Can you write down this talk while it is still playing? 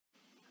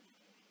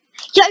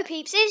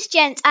peeps, it's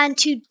Gents, and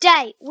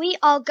today we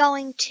are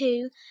going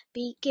to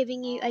be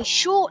giving you a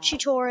short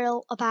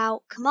tutorial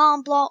about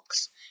command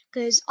blocks,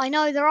 because I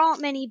know there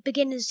aren't many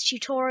beginners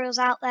tutorials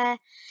out there.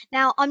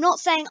 Now, I'm not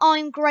saying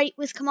I'm great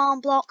with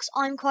command blocks,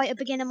 I'm quite a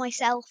beginner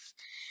myself,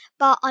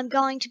 but I'm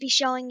going to be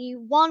showing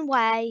you one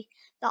way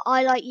that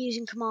I like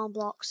using command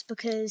blocks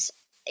because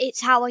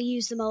it's how I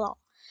use them a lot.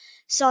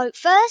 So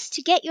first,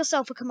 to get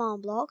yourself a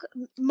command block,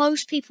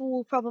 most people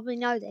will probably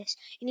know this.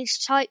 You need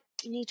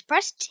to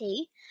press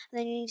T, and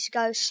then you need to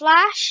go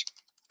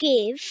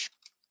 /give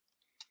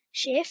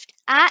shift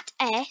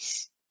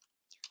 @S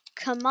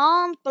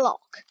command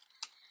block,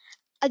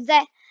 and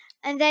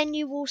then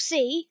you will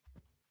see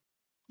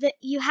that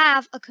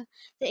that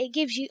it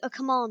gives you a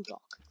command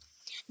block.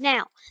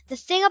 Now, the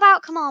thing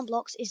about command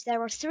blocks is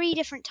there are 3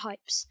 different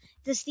types.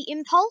 There's the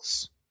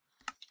impulse.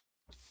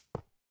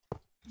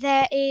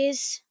 There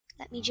is,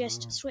 let me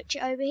just switch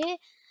it over here,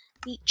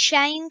 the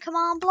chain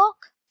command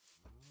block,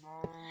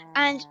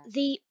 and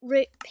the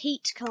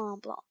repeat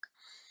command block.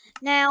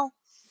 Now,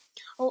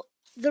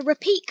 the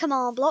repeat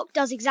command block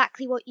does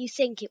exactly what you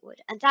think it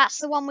would, and that's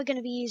the one we're going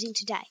to be using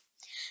today.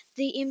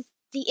 The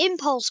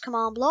impulse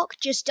command block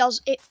just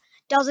does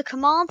a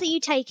command that you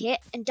take it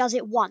and does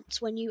it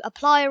once when you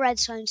apply a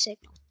redstone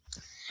signal.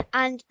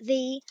 And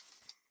the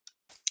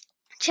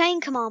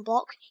chain command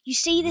block, you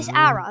see this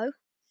arrow?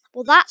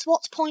 Well, that's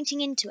what's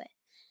pointing into it.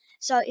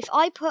 So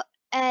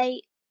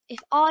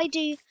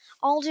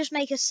I'll just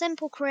make a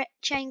simple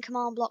chain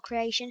command block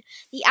creation.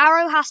 The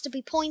arrow has to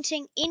be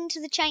pointing into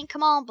the chain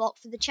command block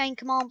for the chain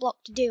command block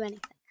to do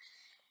anything.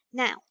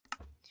 Now,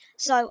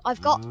 so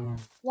I've got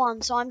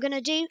one. So I'm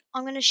gonna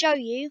show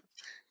you.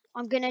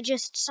 I'm gonna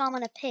just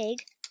summon a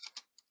pig,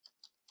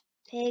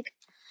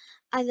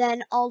 and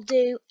then I'll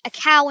do a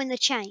cow in the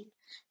chain.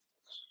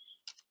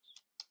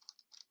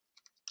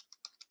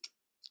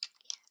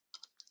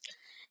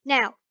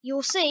 Now,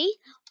 you'll see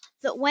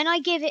that when I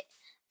give it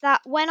a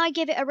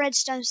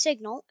redstone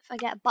signal, if I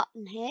get a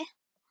button here,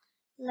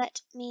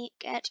 let me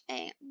get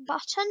a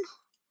button.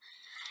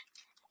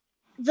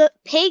 The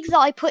pig that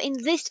I put in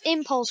this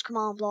impulse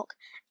command block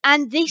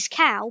and this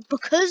cow,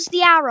 because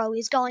the arrow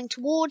is going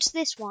towards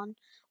this one,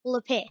 will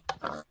appear.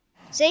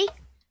 See?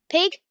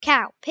 Pig,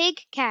 cow,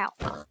 pig, cow.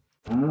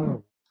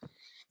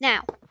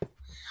 Now,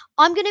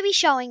 I'm going to be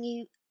showing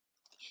you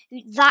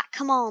that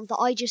command that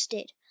I just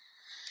did.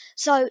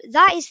 So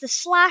that is the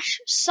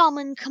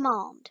 /summon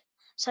command.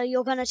 So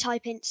you're going to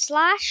type in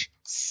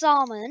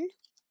 /summon,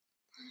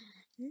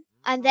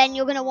 and then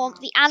you're going to want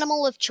the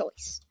animal of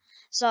choice.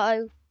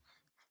 So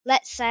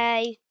let's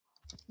say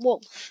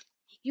wolf.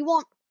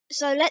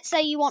 Let's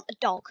say you want a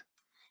dog.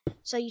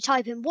 So you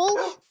type in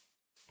wolf.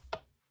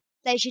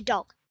 There's your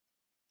dog.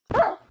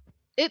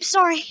 Oops,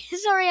 sorry,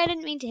 I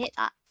didn't mean to hit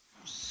that.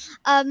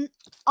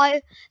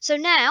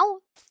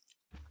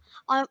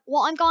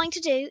 What I'm going to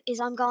do is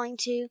I'm going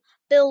to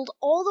build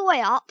all the way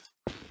up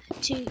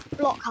to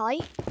block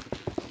height.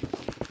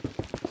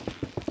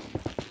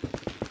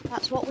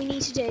 That's what we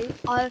need to do.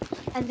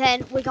 And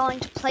then we're going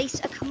to place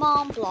a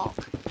command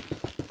block.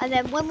 And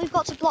then when we've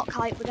got to block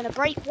height, we're going to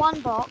break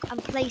one block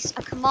and place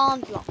a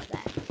command block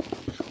there.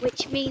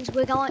 Which means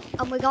we're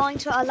going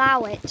to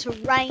allow it to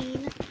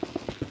rain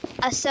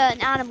a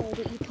certain animal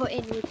that you put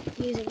in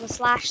using the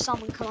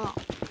 /summon command.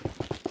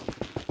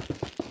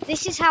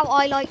 This is how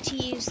I like to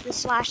use the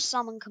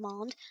 /summon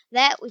command.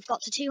 There, we've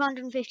got to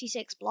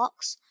 256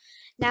 blocks.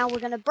 Now we're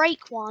going to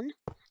break one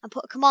and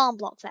put a command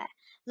block there.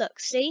 Look,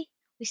 see?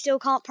 We still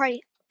can't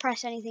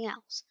press anything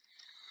else.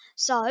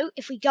 So,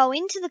 if we go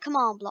into the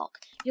command block,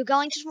 you're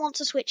going to want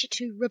to switch it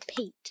to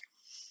repeat.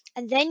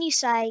 And then you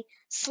say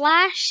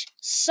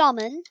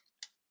 /summon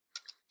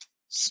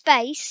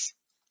space,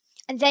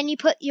 and then you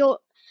put your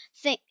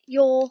like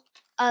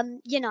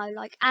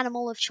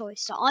animal of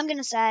choice. So I'm going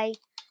to say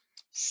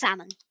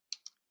salmon.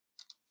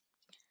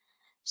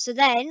 So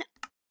then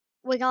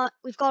we've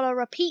got a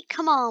repeat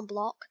command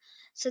block.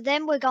 So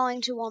then we're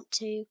going to want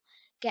to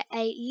get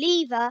a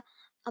lever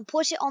and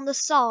put it on the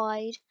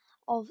side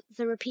of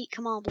the repeat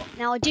command block.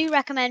 Now I do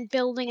recommend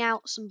building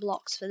out some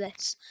blocks for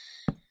this,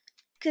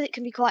 because it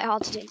can be quite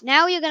hard to do.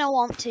 Now you're going to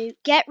want to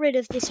get rid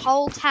of this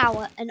whole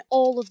tower and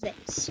all of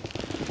this.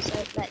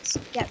 So let's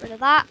get rid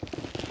of that.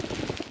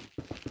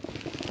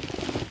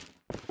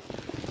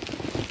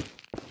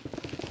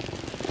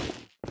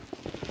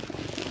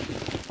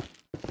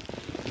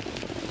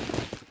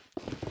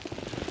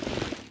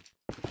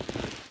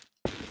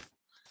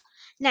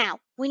 Now,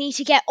 we need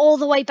to get all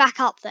the way back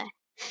up there.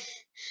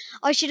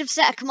 I should have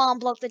set a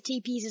command block that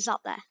TPs us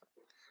up there.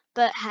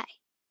 But hey.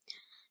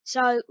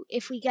 So,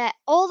 if we get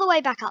all the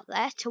way back up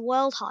there to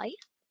world height,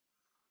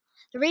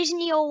 the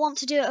reason you'll want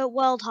to do it at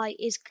world height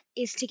is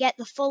to get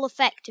the full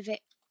effect of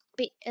it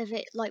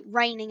like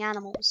raining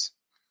animals.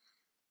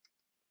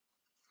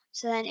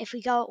 So then if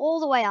we go all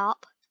the way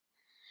up,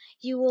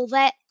 you will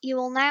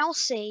now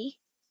see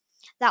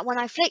that when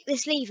I flick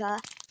this lever,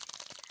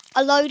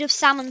 a load of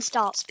salmon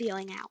starts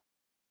spewing out.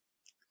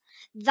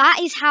 That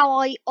is how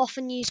I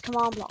often use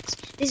command blocks.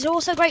 This is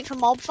also great for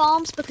mob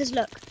farms because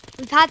look,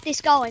 we've had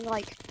this going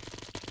like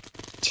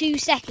 2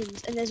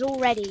 seconds and there's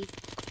already...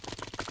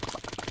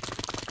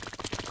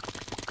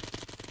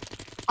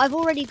 I've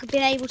already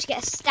been able to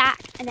get a stack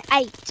and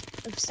 8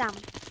 of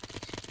salmon.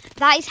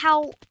 That is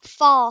how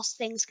fast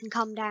things can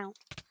come down.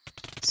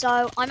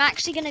 So I'm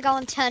actually going to go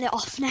and turn it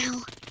off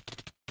now.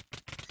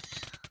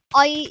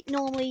 I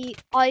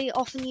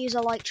often use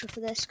Elytra for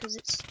this because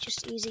it's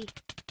just easy.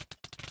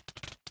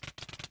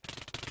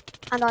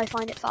 And I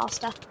find it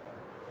faster.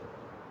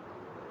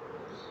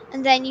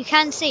 And then you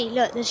can see,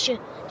 look, there's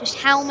just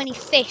how many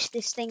fish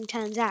this thing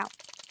turns out.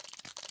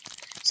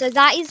 So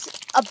that is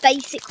a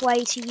basic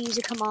way to use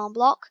a command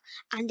block,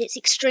 and it's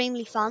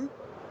extremely fun.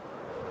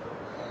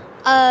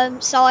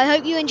 So I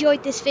hope you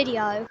enjoyed this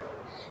video.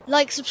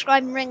 Like,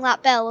 subscribe, and ring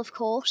that bell, of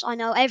course. I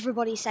know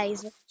everybody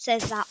says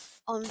that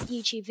on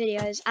YouTube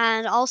videos,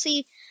 and I'll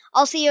see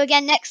you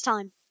again next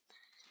time.